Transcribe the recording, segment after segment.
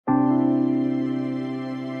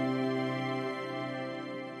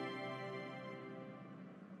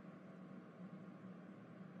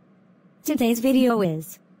Today's video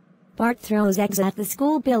is Bart throws eggs at the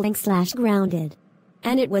school building / grounded.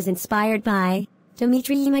 And it was inspired by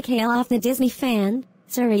Dimitriy Mykhaylov the Disney fan,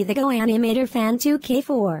 Suri the Go Animator fan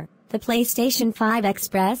 2K4, the PlayStation 5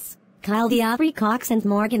 Express, Kyle the Aubrey Cox and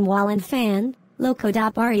Morgan Wallen fan, Loco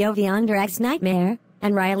da Barrio the Under X Nightmare,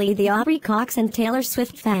 and Riley the Aubrey Cox and Taylor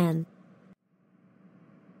Swift fan.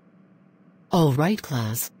 Alright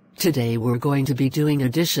class, today we're going to be doing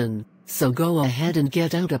addition, so go ahead and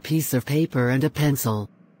get out a piece of paper and a pencil.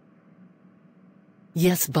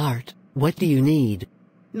 Yes Bart, what do you need?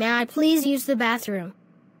 May I please use the bathroom?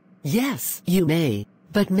 Yes, you may,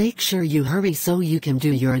 but make sure you hurry so you can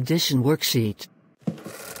do your addition worksheet.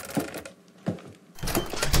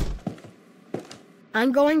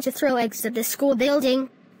 I'm going to throw eggs at the school building,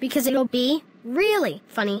 because it'll be really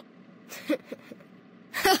funny.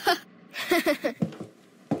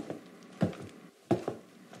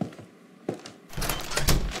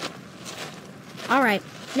 Alright,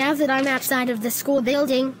 now that I'm outside of the school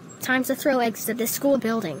building, time to throw eggs at the school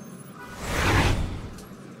building.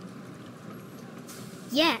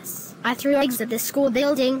 Yes, I threw eggs at the school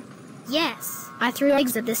building. Yes, I threw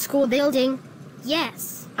eggs at the school building.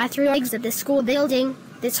 Yes, I threw eggs at the school building.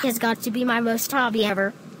 This has got to be my most hobby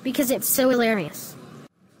ever, because it's so hilarious.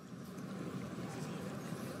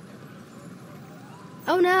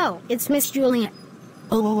 Oh no, it's Miss Juliet.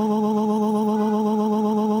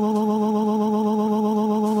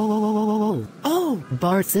 Oh,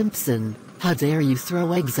 Bart Simpson, how dare you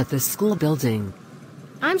throw eggs at the school building?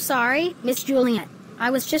 I'm sorry, Miss Juliet. I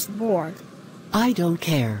was just bored. I don't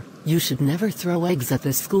care. You should never throw eggs at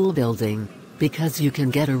the school building, because you can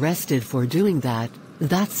get arrested for doing that.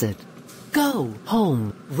 That's it. Go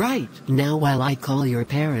home right now while I call your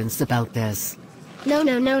parents about this. No.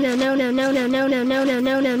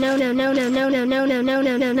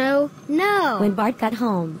 When Bart got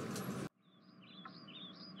home,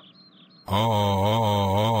 Oh,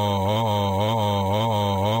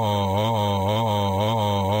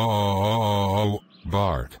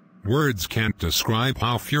 Bart, words can't describe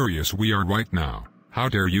how furious we are right now. How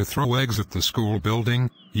dare you throw eggs at the school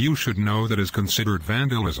building? You should know that is considered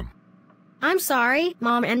vandalism. I'm sorry,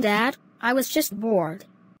 Mom and Dad. I was just bored.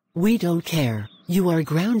 We don't care. You are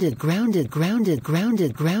grounded for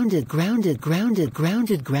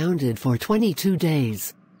 22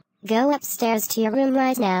 days. Go upstairs to your room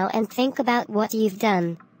right now and think about what you've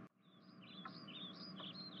done.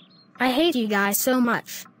 I hate you guys so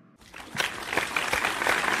much.